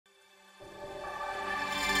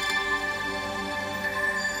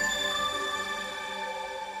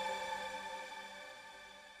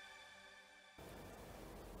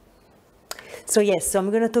So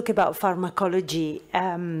I'm going to talk about pharmacology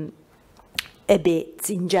a bit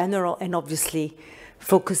in general, and obviously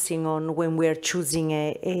focusing on when we're choosing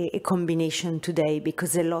a combination today,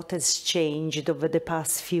 because a lot has changed over the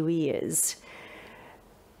past few years.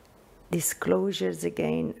 Disclosures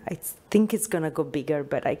again, I think it's going to go bigger,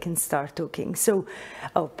 but I can start talking. So,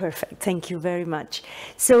 oh, perfect. Thank you very much.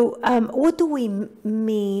 So what do we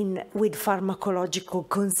mean with pharmacological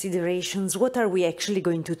considerations? What are we actually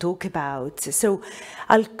going to talk about? So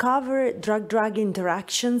I'll cover drug-drug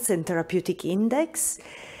interactions and therapeutic index,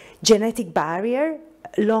 genetic barrier,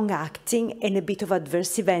 long-acting, and a bit of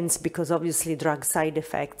adverse events, because obviously drug side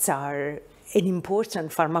effects are an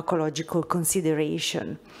important pharmacological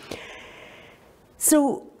consideration.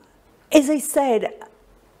 So, as I said,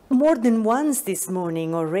 more than once this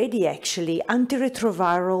morning already, actually,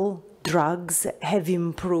 antiretroviral drugs have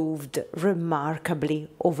improved remarkably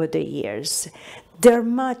over the years. They're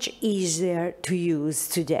much easier to use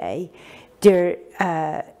today. Their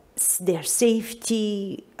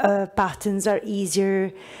safety patterns are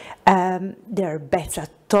easier. They're better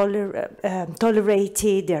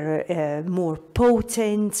tolerated, they're more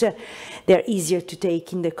potent, they're easier to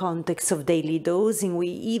take in the context of daily dosing. We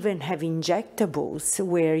even have injectables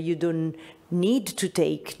where you don't need to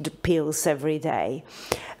take the pills every day.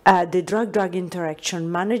 The drug-drug interaction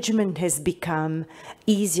management has become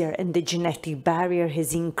easier, and the genetic barrier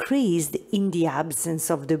has increased in the absence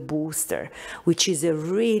of the booster, which is a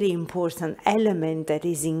really important element that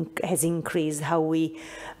has increased how we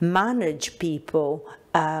manage people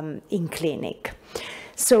in clinic.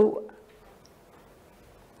 So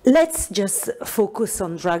let's just focus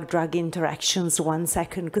on drug-drug interactions 1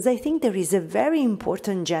 second, because I think there is a very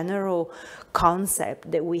important general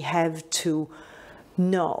concept that we have to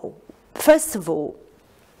know. First of all,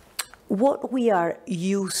 what we are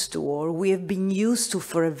used to, or we have been used to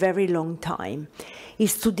for a very long time,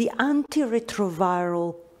 is to the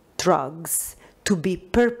antiretroviral drugs to be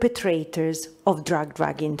perpetrators of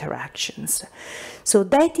drug-drug interactions. So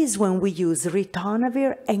that is when we use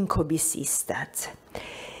ritonavir and cobicistat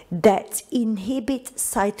that inhibit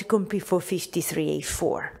cytochrome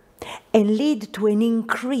P453A4 and lead to an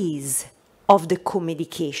increase of the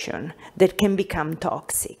co-medication that can become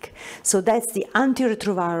toxic. So that's the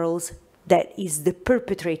antiretrovirals that is the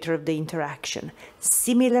perpetrator of the interaction.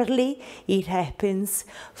 Similarly, it happens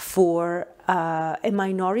for a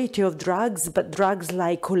minority of drugs, but drugs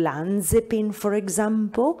like olanzapine, for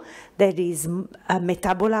example, that is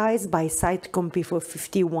metabolized by cytochrome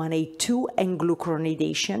P451A2 and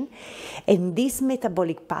glucuronidation. And these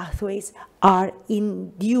metabolic pathways are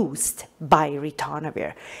induced by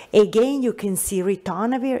ritonavir. Again, you can see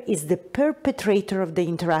ritonavir is the perpetrator of the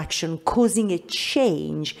interaction, causing a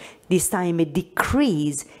change, this time a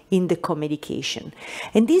decrease in the co-medication.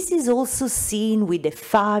 And this is also seen with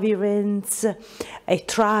efavirenz,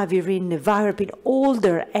 etravirin, nevirapine,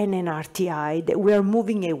 older NNRTI that we are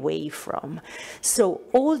moving away from. So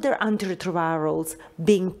older antiretrovirals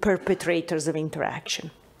being perpetrators of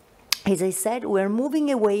interaction. As I said, we're moving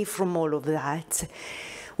away from all of that,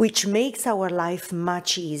 which makes our life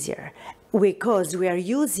much easier because we are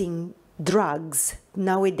using drugs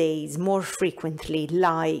nowadays more frequently,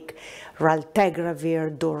 like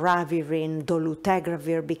raltegravir, doravirine,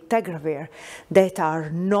 dolutegravir, bictegravir, that are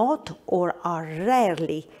not or are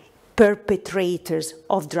rarely perpetrators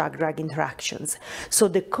of drug-drug interactions. So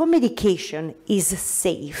the co-medication is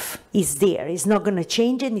safe, is there, it's not going to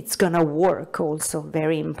change, and it's going to work also,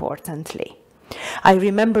 very importantly. I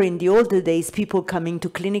remember in the older days people coming to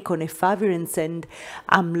clinic on efavirenz and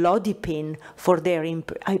amlodipine for their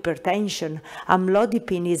hypertension.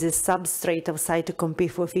 Amlodipine is a substrate of cytochrome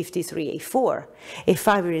P453A4.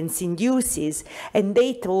 Efavirenz induces, and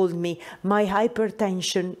they told me my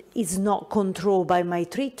hypertension is not controlled by my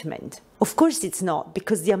treatment. Of course it's not,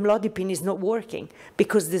 because the amlodipine is not working,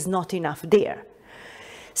 because there's not enough there.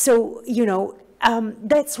 So, you know,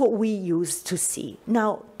 that's what we used to see.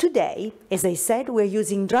 Now, today, as I said, we're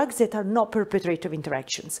using drugs that are not perpetrator of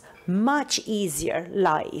interactions. Much easier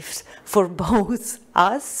lives for both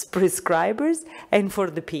us, prescribers, and for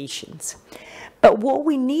the patients. But what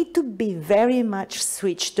we need to be very much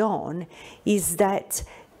switched on is that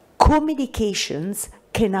co-medications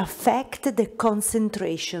can affect the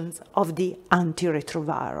concentrations of the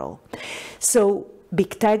antiretroviral. So,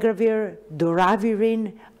 bictegravir,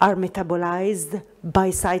 doravirine are metabolized by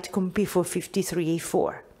cytochrome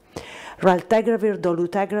P453A4. Raltegravir,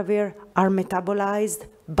 dolutegravir are metabolized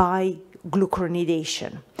by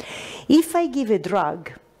glucuronidation. If I give a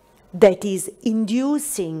drug that is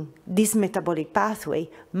inducing this metabolic pathway,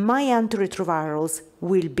 my antiretrovirals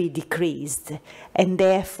will be decreased, and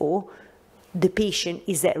therefore the patient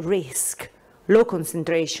is at risk. Low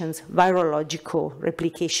concentrations, virological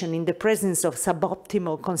replication in the presence of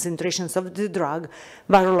suboptimal concentrations of the drug,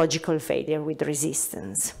 virological failure with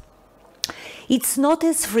resistance. It's not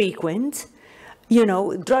as frequent. You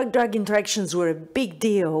know, drug-drug interactions were a big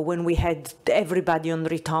deal when we had everybody on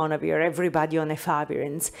ritonavir, everybody on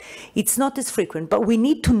efavirenz. It's not as frequent, but we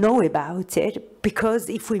need to know about it, because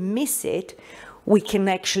if we miss it, we can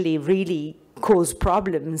actually really cause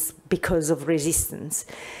problems because of resistance.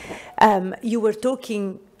 You were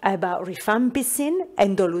talking about rifampicin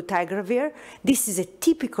and dolutegravir. This is a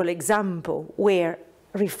typical example where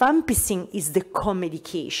rifampicin is the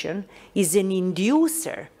co-medication, is an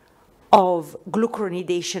inducer of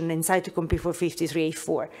glucuronidation and cytochrome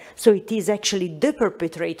P453A4. So it is actually the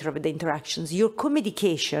perpetrator of the interactions. Your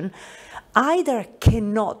co-medication either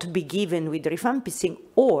cannot be given with rifampicin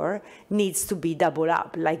or needs to be double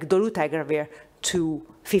up, like dolutegravir to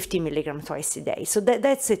 50 milligrams twice a day. So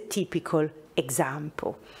that's a typical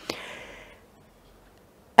example.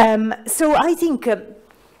 So I think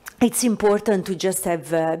it's important to just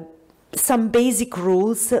have some basic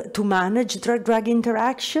rules to manage drug-drug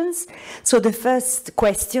interactions. So the first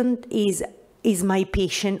question is my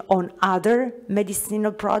patient on other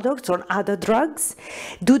medicinal products, on other drugs?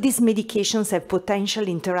 Do these medications have potential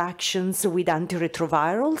interactions with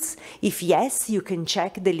antiretrovirals? If yes, you can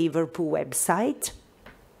check the Liverpool website.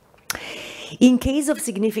 In case of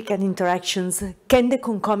significant interactions, can the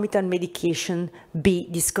concomitant medication be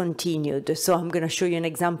discontinued? So I'm going to show you an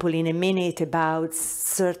example in a minute about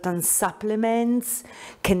certain supplements.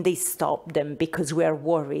 Can they stop them because we are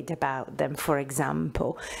worried about them, for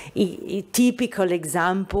example? A typical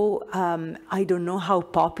example, I don't know how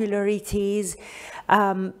popular it is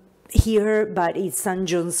here, but it's St.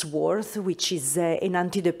 John's wort, which is an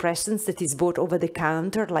antidepressant that is bought over the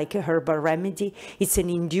counter like a herbal remedy. It's an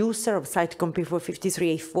inducer of cytochrome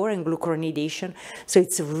P453A4 and glucuronidation, so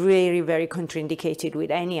it's very, very contraindicated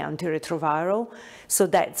with any antiretroviral. So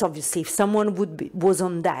that's obviously, if someone was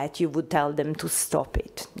on that, you would tell them to stop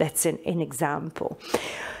it. That's an example.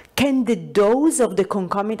 Can the dose of the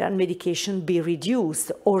concomitant medication be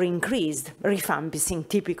reduced or increased? Rifampicin,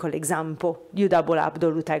 typical example, you double up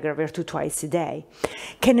dolutegravir to twice a day.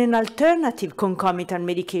 Can an alternative concomitant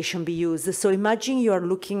medication be used? So imagine you are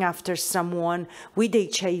looking after someone with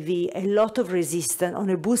HIV, a lot of resistance on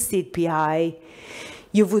a boosted PI.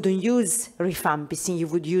 You wouldn't use rifampicin, you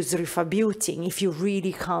would use rifabutin if you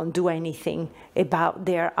really can't do anything about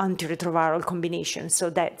their antiretroviral combination.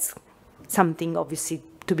 So that's something obviously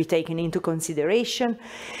to be taken into consideration.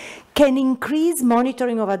 Can increased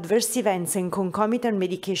monitoring of adverse events and concomitant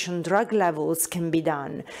medication drug levels can be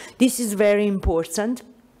done? This is very important.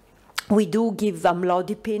 We do give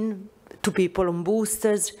amlodipine to people on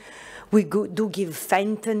boosters. We do give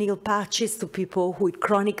fentanyl patches to people with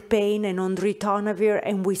chronic pain and on ritonavir,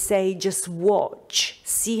 and we say just watch,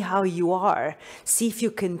 see how you are, see if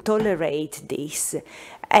you can tolerate this,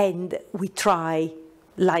 and we try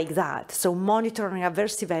like that. So monitoring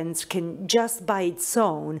adverse events can just by its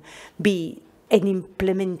own be an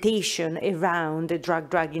implementation around a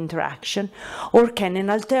drug-drug interaction, or can an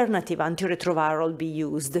alternative antiretroviral be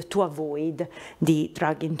used to avoid the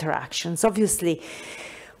drug interactions? Obviously,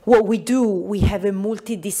 what we do, we have a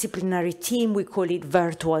multidisciplinary team, we call it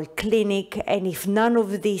virtual clinic, and if none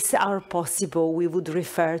of these are possible, we would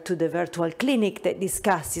refer to the virtual clinic that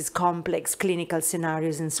discusses complex clinical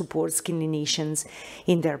scenarios and supports clinicians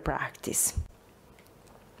in their practice.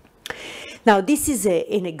 Now, this is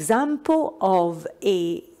an example of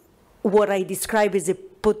what I describe as a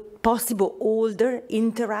possible older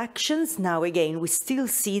interactions. Now again, we still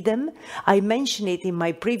see them. I mentioned it in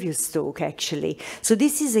my previous talk, actually. So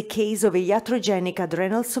this is a case of a iatrogenic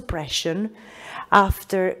adrenal suppression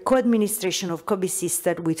after co-administration of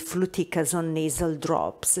cobicistat with fluticasone nasal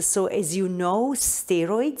drops. So as you know,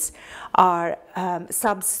 steroids are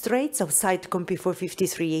substrates of cytochrome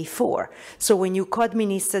P453A4. So when you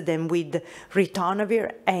co-administer them with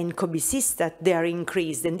ritonavir and cobicistat, they are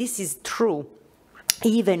increased, and this is true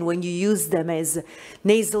even when you use them as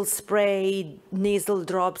nasal spray, nasal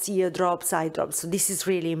drops, ear drops, eye drops. So this is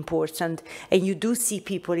really important. And you do see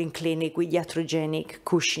people in clinic with iatrogenic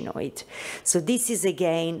cushingoid. So this is,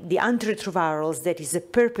 again, the antiretrovirals that is a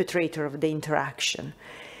perpetrator of the interaction.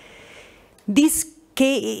 This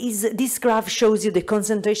graph shows you the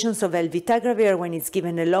concentrations of elvitegravir when it's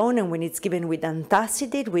given alone and when it's given with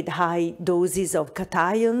antacid, with high doses of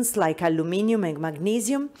cations like aluminium and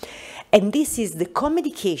magnesium. And this is the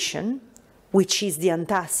co-medication, which is the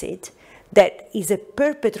antacid, that is a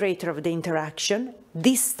perpetrator of the interaction,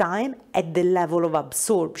 this time at the level of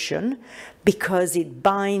absorption, because it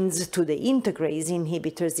binds to the integrase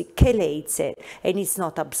inhibitors, it chelates it, and it's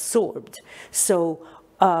not absorbed. So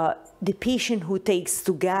the patient who takes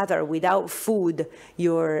together without food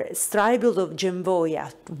your stribild of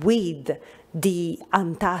Genvoya with the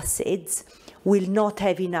antacids will not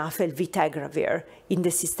have enough elvitegravir in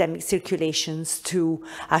the systemic circulations to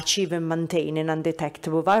achieve and maintain an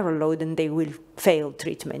undetectable viral load, and they will fail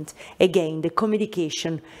treatment. Again, the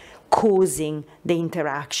communication causing the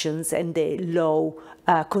interactions and the low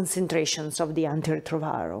concentrations of the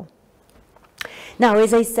antiretroviral. Now,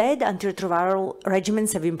 as I said, antiretroviral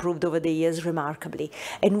regimens have improved over the years remarkably.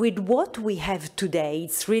 And with what we have today,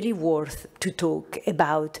 it's really worth to talk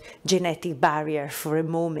about genetic barrier for a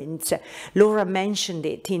moment. Laura mentioned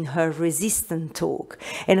it in her resistant talk,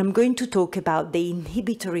 and I'm going to talk about the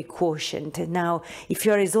inhibitory quotient. Now, if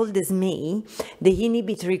you're as old as me, the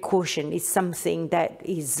inhibitory quotient is something that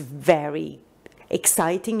is very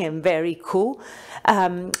exciting and very cool,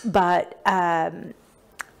 but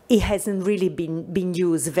it hasn't really been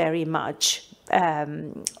used very much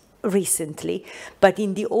recently. But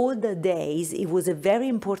in the older days, it was a very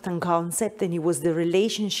important concept, and it was the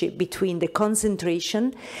relationship between the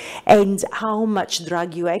concentration and how much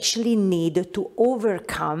drug you actually need to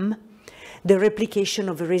overcome the replication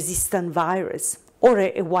of a resistant virus or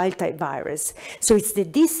a wild-type virus. So it's the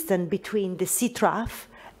distance between the CTRAF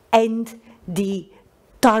and the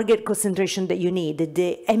target concentration that you need,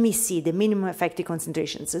 the MEC, the minimum effective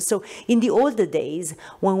concentrations. So in the older days,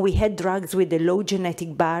 when we had drugs with the low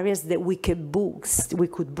genetic barriers that we could boost,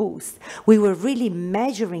 we were really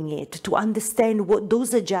measuring it to understand what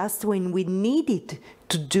dose adjustment we needed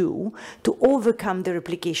to do to overcome the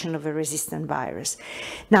replication of a resistant virus.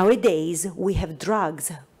 Nowadays, we have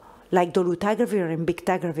drugs like dolutegravir and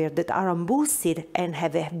bictegravir that are unboosted and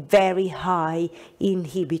have a very high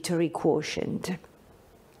inhibitory quotient.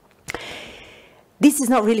 This is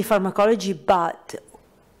not really pharmacology, but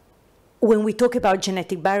when we talk about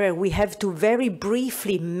genetic barrier, we have to very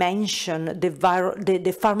briefly mention the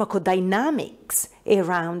pharmacodynamics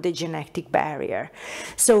around the genetic barrier.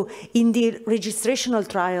 So in the registrational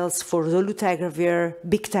trials for dolutegravir,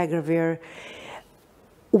 bictegravir,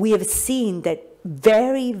 we have seen that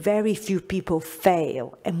very, very few people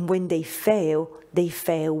fail, and when they fail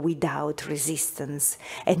without resistance.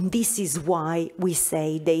 And this is why we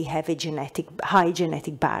say they have a high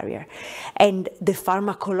genetic barrier. And the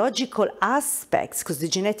pharmacological aspects, because the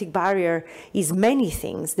genetic barrier is many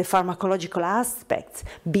things, the pharmacological aspects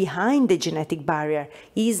behind the genetic barrier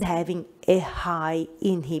is having a high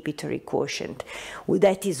inhibitory quotient.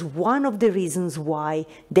 That is one of the reasons why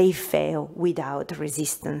they fail without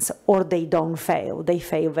resistance, or they don't fail. They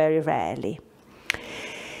fail very rarely.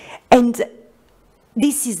 And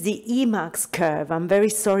this is the Emax curve. I'm very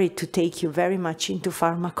sorry to take you very much into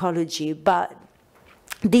pharmacology, but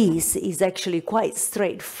this is actually quite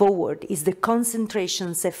straightforward. It's the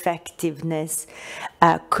concentrations effectiveness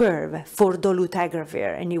curve for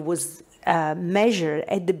dolutegravir, and it was measured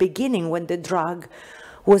at the beginning when the drug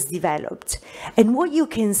was developed. And what you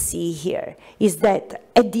can see here is that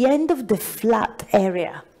at the end of the flat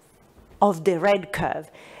area of the red curve,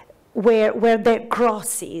 where the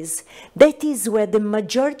cross is, that is where the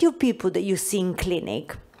majority of people that you see in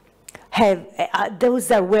clinic have, those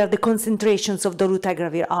are where the concentrations of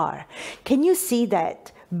dolutegravir are. Can you see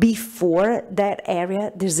that before that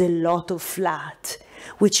area, there's a lot of flat,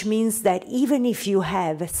 which means that even if you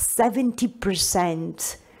have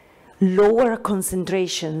 70% lower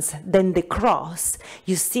concentrations than the cross,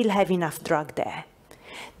 you still have enough drug there.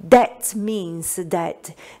 That means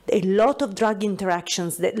that a lot of drug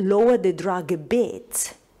interactions that lower the drug a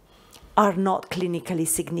bit are not clinically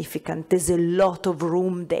significant. There's a lot of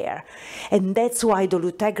room there. And that's why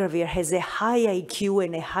dolutegravir has a high IQ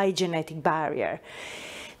and a high genetic barrier.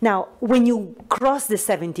 Now, when you cross the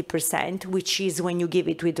 70%, which is when you give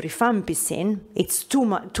it with rifampicin, it's too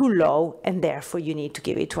low, and therefore you need to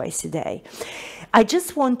give it twice a day. I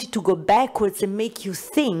just wanted to go backwards and make you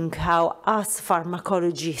think how us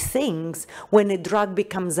pharmacology thinks when a drug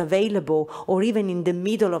becomes available, or even in the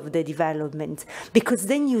middle of the development, because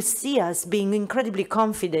then you see us being incredibly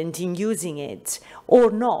confident in using it or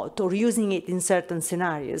not, or using it in certain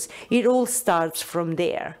scenarios. It all starts from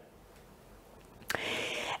there.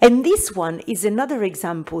 And this one is another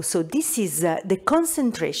example. So this is the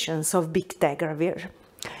concentrations of bictegravir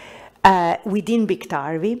within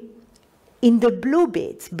Biktarvy In the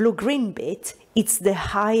blue-green bit, it's the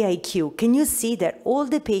high IQ. Can you see that all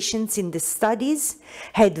the patients in the studies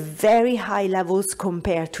had very high levels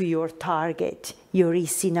compared to your target, your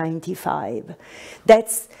EC95?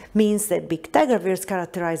 That means that bictegravir is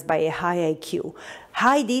characterized by a high IQ,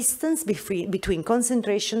 high distance between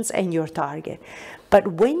concentrations and your target.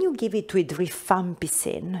 But when you give it with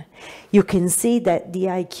rifampicin, you can see that the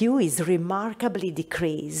IQ is remarkably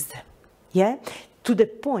decreased, yeah? To the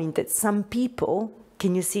point that some people,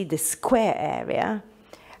 can you see the square area,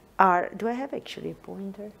 do I have actually a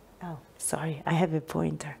pointer? Oh, sorry, I have a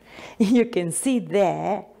pointer. You can see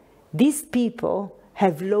there, these people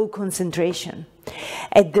have low concentration.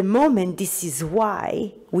 At the moment, this is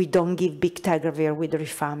why we don't give bictegravir with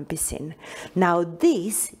rifampicin. Now,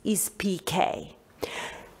 this is PK.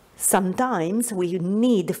 Sometimes we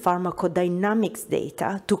need pharmacodynamics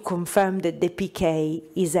data to confirm that the PK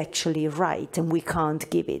is actually right and we can't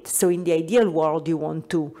give it. So in the ideal world, you want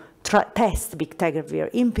to test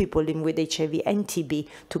bictegravir in people living with HIV and TB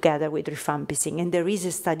together with rifampicin. And there is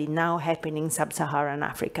a study now happening in sub-Saharan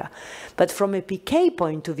Africa. But from a PK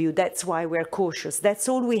point of view, that's why we're cautious. That's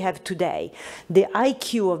all we have today. The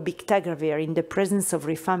IQ of bictegravir in the presence of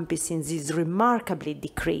rifampicin is remarkably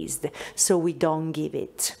decreased, so we don't give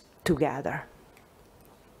it together.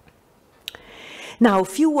 Now, a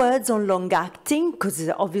few words on long-acting, because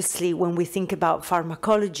obviously when we think about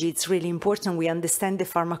pharmacology, it's really important we understand the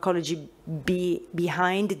pharmacology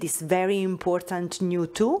behind this very important new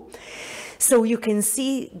tool. So you can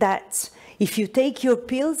see that if you take your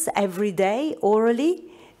pills every day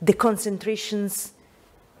orally, the concentrations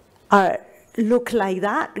look like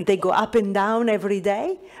that. They go up and down every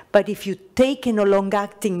day. But if you take a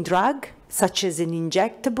long-acting drug, such as an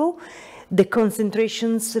injectable, the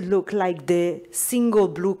concentrations look like the single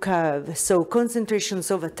blue curve, so concentrations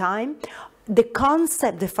over time. The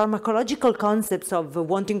concept, the pharmacological concepts of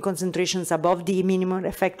wanting concentrations above the minimum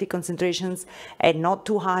effective concentrations and not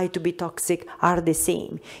too high to be toxic are the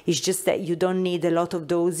same. It's just that you don't need a lot of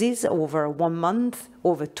doses over 1 month,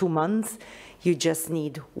 over 2 months. You just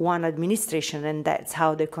need one administration, and that's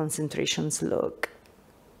how the concentrations look.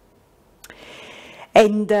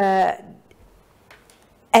 And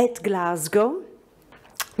at Glasgow,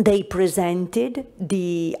 they presented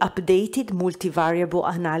the updated multivariable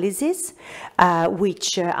analysis,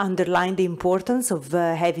 which underlined the importance of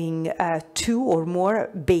having 2 or more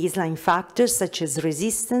baseline factors, such as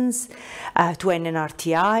resistance to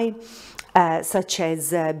NNRTI, such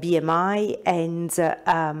as BMI and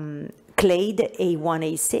clade A1,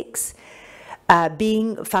 A6,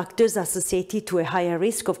 being factors associated to a higher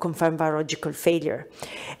risk of confirmed virological failure.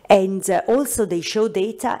 And also they show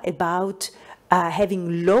data about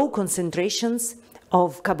having low concentrations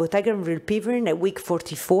of cabotegravir and rilpivirine at week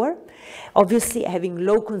 44. Obviously, having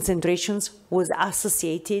low concentrations was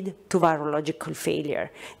associated to virological failure.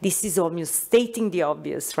 This is almost stating the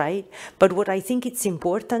obvious, right? But what I think it's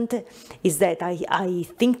important is that I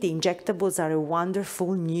think the injectables are a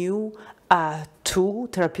wonderful new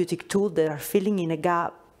therapeutic tool that are filling in a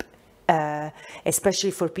gap,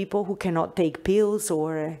 especially for people who cannot take pills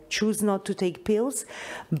or choose not to take pills,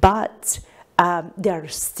 but they're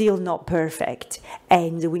still not perfect.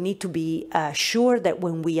 And we need to be sure that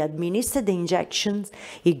when we administer the injections,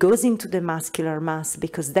 it goes into the muscular mass,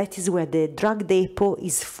 because that is where the drug depot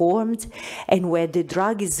is formed and where the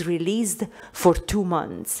drug is released for 2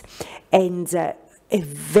 months. And a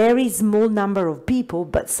very small number of people,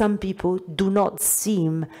 but some people do not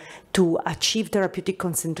seem to achieve therapeutic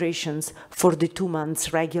concentrations for the 2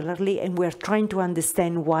 months regularly, and we're trying to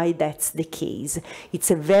understand why that's the case. It's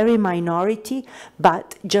a very minority,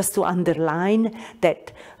 but just to underline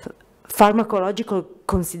that pharmacological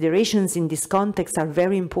considerations in this context are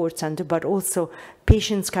very important, but also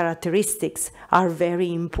patients' characteristics are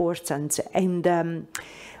very important. And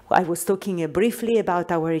I was talking briefly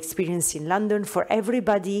about our experience in London. For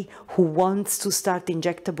everybody who wants to start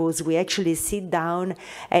injectables, we actually sit down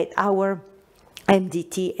at our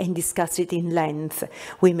MDT and discuss it in length.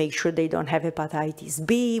 We make sure they don't have hepatitis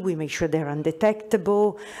B, we make sure they're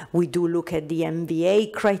undetectable, we do look at the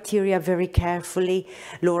MVA criteria very carefully.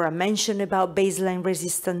 Laura mentioned about baseline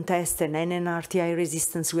resistance test and NNRTI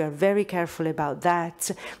resistance. We are very careful about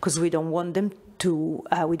that because we don't want them to,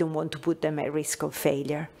 we don't want to put them at risk of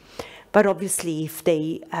failure. But obviously, if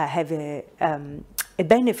they have a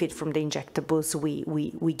benefit from the injectables,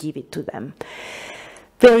 we give it to them.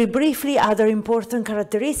 Very briefly, other important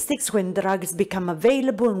characteristics when drugs become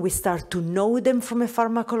available and we start to know them from a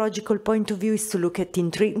pharmacological point of view is to look at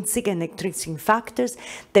intrinsic and extrinsic factors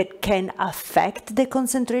that can affect the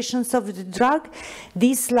concentrations of the drug.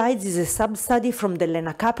 This slide is a sub-study from the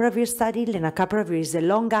lenacapavir study. Lenacapavir is a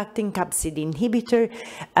long-acting capsid inhibitor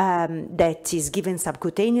that is given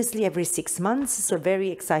subcutaneously every 6 months, so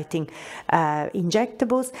very exciting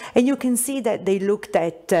injectables. And you can see that they looked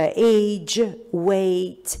at age, weight,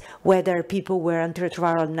 whether people were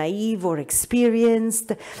antiretroviral naive or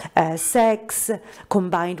experienced, sex,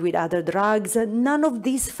 combined with other drugs. None of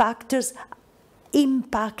these factors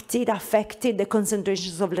affected the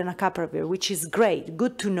concentrations of lenacapavir, which is great,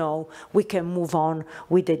 good to know. We can move on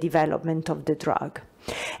with the development of the drug.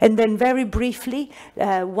 And then very briefly,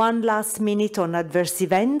 one last minute on adverse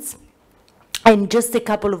events. And just a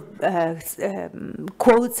couple of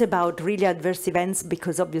quotes about really adverse events,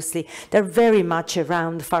 because obviously they're very much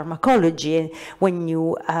around pharmacology. And when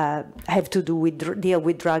you have to deal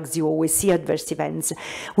with drugs, you always see adverse events.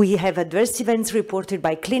 We have adverse events reported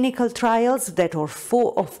by clinical trials that are,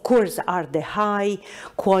 of course, are the high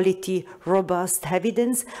quality, robust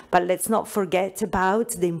evidence. But let's not forget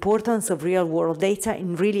about the importance of real world data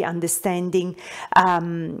in really understanding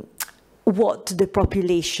what the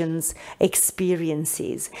population's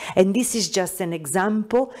experiences. And this is just an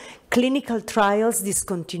example. Clinical trials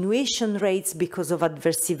discontinuation rates because of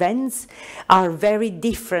adverse events are very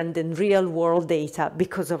different than real world data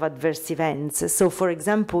because of adverse events. So for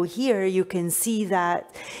example, here you can see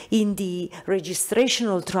that in the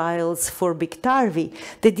registrational trials for Biktarvy,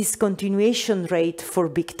 the discontinuation rate for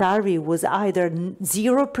Biktarvy was either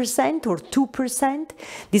 0% or 2%.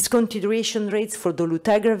 Discontinuation rates for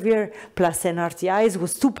dolutegravir plus NRTIs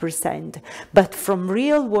was 2%. But from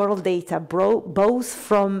real world data, both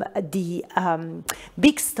from the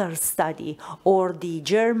Big Star study or the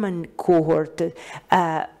German cohort,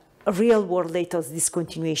 real world data's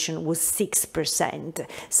discontinuation was 6%.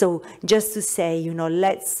 So just to say, you know,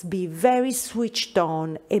 let's be very switched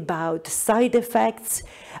on about side effects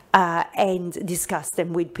and discuss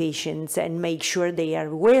them with patients and make sure they are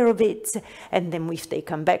aware of it. And then if they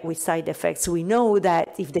come back with side effects, we know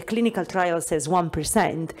that if the clinical trial says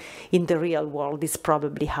 1%, in the real world it's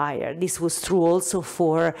probably higher. This was true also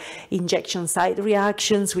for injection site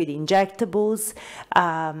reactions with injectables.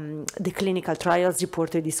 The clinical trials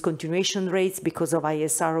reported discontinuation rates because of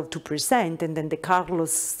ISR of 2%, and then the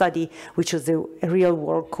Carlos study, which was a real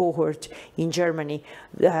world cohort in Germany,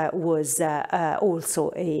 was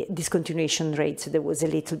also a discontinuation rate that was a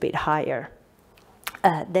little bit higher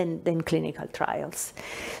than clinical trials.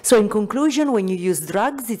 So in conclusion, when you use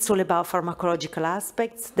drugs, it's all about pharmacological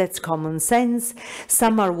aspects. That's common sense.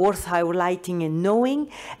 Some are worth highlighting and knowing.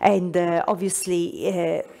 And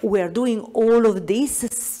obviously, we're doing all of this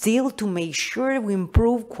still to make sure we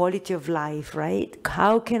improve quality of life, right?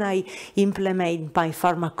 How can I implement my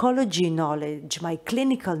pharmacology knowledge, my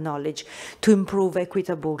clinical knowledge to improve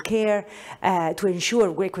equitable care, to ensure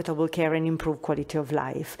equitable care and improve quality of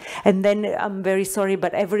life? And then I'm very sorry,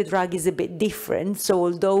 but every drug is a bit different. So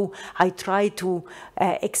although I try to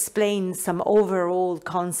explain some overall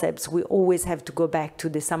concepts, we always have to go back to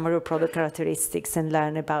the summary of product characteristics and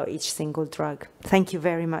learn about each single drug. Thank you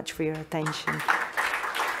very much for your attention.